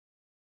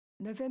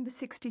November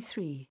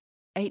 63,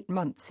 8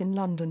 months in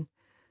London.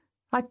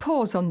 I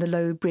pause on the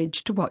low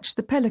bridge to watch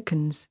the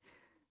pelicans.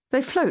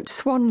 They float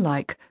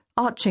swan-like,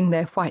 arching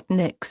their white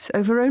necks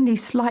over only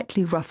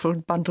slightly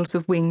ruffled bundles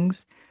of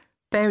wings,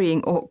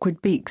 burying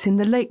awkward beaks in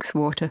the lake's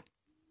water.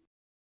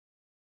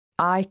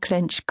 I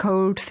clench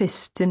cold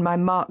fists in my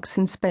Marks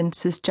and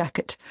Spencer's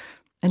jacket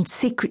and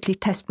secretly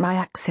test my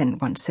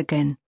accent once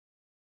again.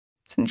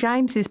 St.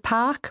 James's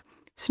Park,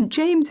 St.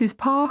 James's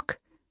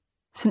Park,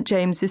 St.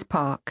 James's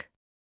Park.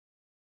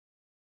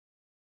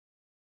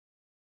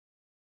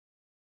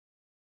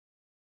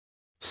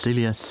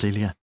 Celia,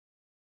 Celia.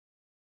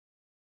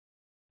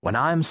 When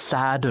I am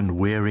sad and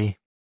weary,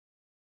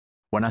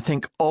 when I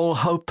think all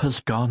hope has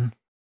gone,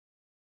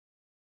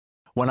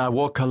 when I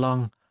walk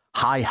along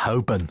High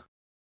Holborn,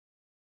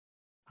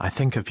 I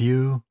think of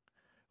you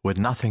with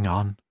nothing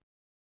on.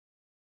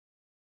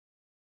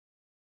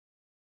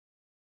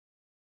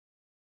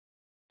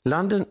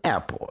 London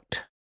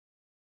Airport.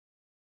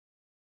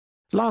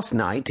 Last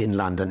night in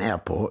London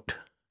Airport,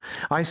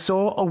 I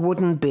saw a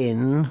wooden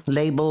bin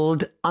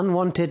labelled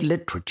 "Unwanted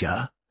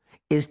Literature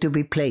is to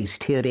be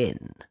placed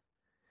herein."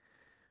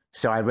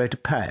 So I wrote a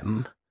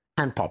poem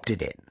and popped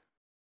it in.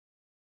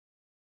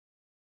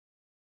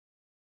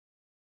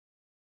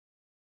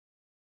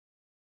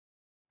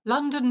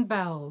 London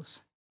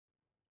bells.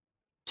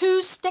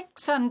 2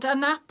 sticks and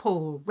an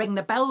apple ring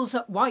the bells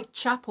at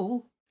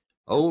Whitechapel.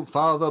 Old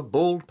Father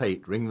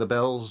Baldpate ring the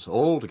bells,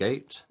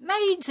 Aldgate.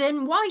 Maids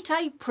in white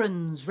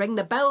aprons ring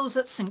the bells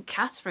at St.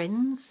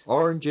 Catherine's.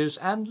 Oranges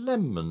and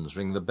lemons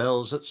ring the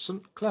bells at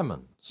St.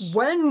 Clement's.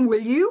 When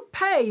will you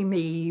pay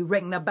me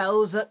ring the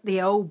bells at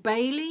the Old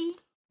Bailey?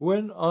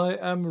 When I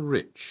am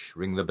rich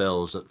ring the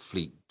bells at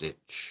Fleet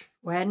Ditch.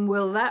 When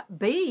will that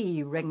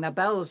be ring the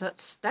bells at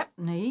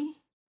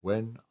Stepney?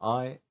 When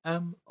I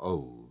am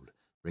old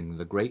ring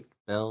the great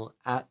bell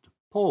at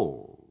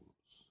Paul's.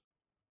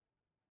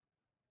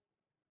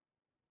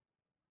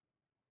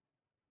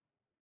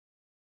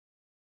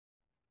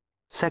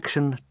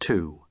 Section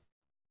 2.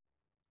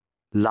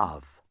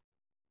 Love.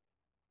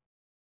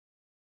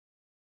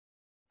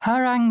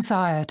 Her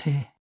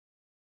anxiety.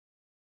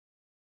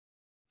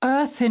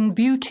 Earth in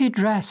beauty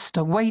dressed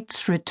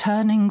awaits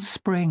returning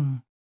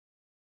spring.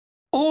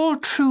 All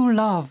true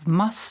love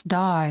must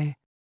die,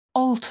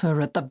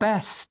 alter at the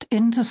best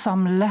into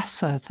some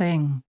lesser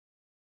thing.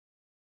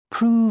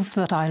 Prove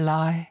that I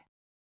lie.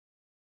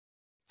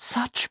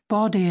 Such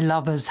body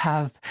lovers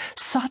have,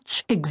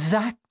 such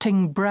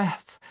exacting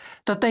breath,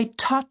 that they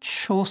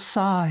touch or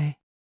sigh.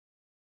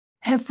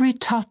 Every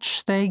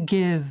touch they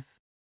give,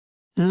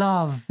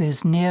 love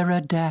is nearer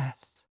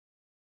death.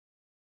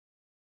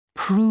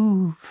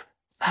 Prove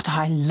that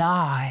I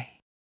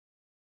lie.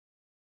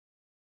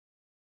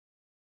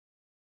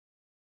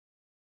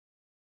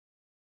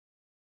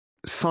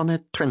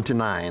 Sonnet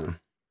 29.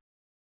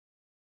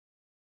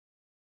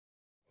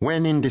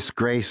 When in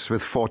disgrace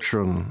with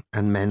fortune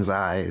and men's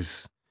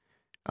eyes,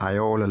 I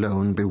all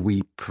alone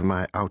beweep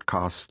my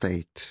outcast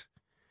state,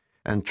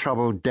 and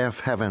trouble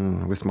deaf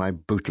heaven with my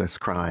bootless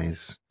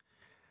cries,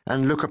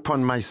 and look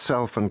upon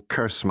myself and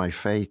curse my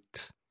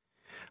fate,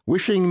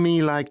 wishing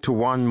me like to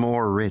one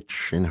more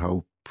rich in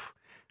hope,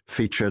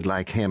 featured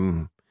like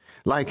him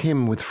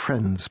with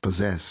friends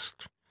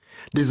possessed,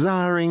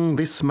 desiring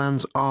this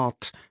man's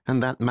art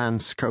and that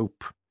man's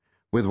scope,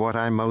 with what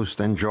I most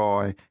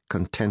enjoy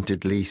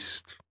contented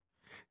least.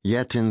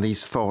 Yet in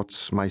these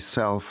thoughts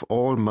myself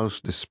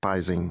almost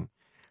despising,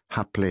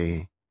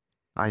 haply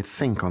I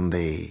think on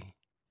thee.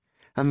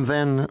 And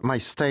then my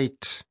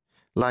state,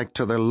 like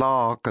to the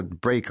lark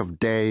at break of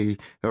day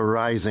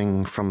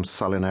arising from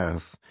sullen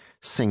earth,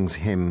 sings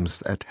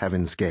hymns at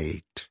heaven's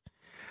gate.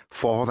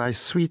 For thy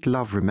sweet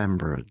love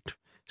remembered,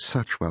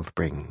 such wealth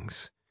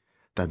brings,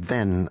 that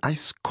then I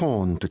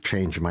scorn to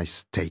change my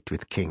state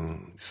with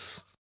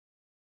kings.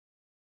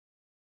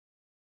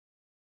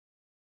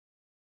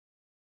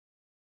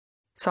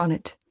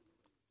 Sonnet.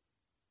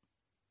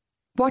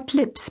 What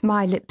lips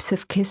my lips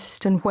have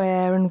kissed, and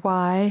where and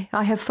why,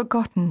 I have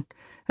forgotten,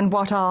 and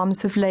what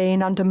arms have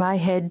lain under my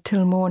head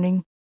till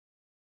morning.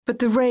 But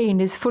the rain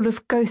is full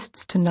of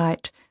ghosts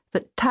tonight,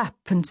 that tap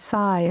and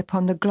sigh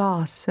upon the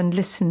glass and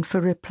listen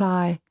for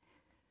reply.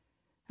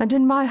 And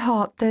in my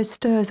heart there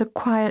stirs a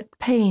quiet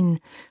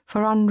pain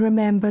for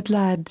unremembered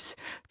lads,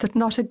 that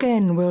not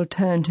again will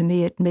turn to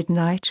me at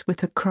midnight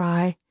with a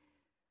cry.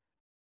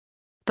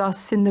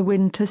 Thus in the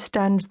winter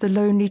stands the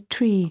lonely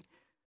tree,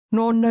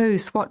 nor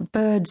knows what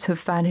birds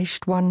have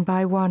vanished one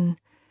by one,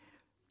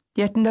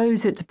 yet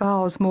knows its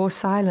boughs more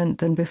silent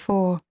than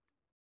before.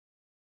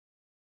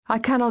 I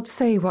cannot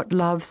say what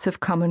loves have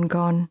come and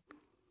gone.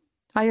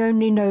 I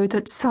only know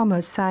that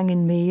summer sang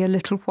in me a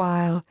little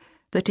while,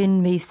 that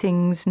in me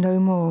sings no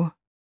more.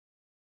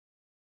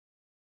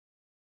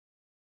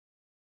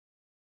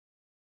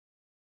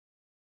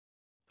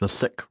 The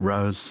sick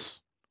rose.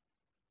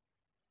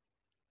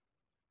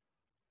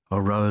 O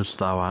rose,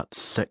 thou art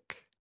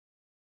sick.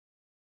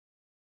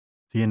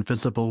 The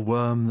invisible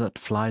worm that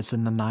flies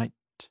in the night,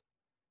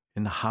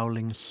 in the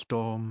howling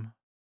storm,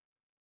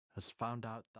 has found out that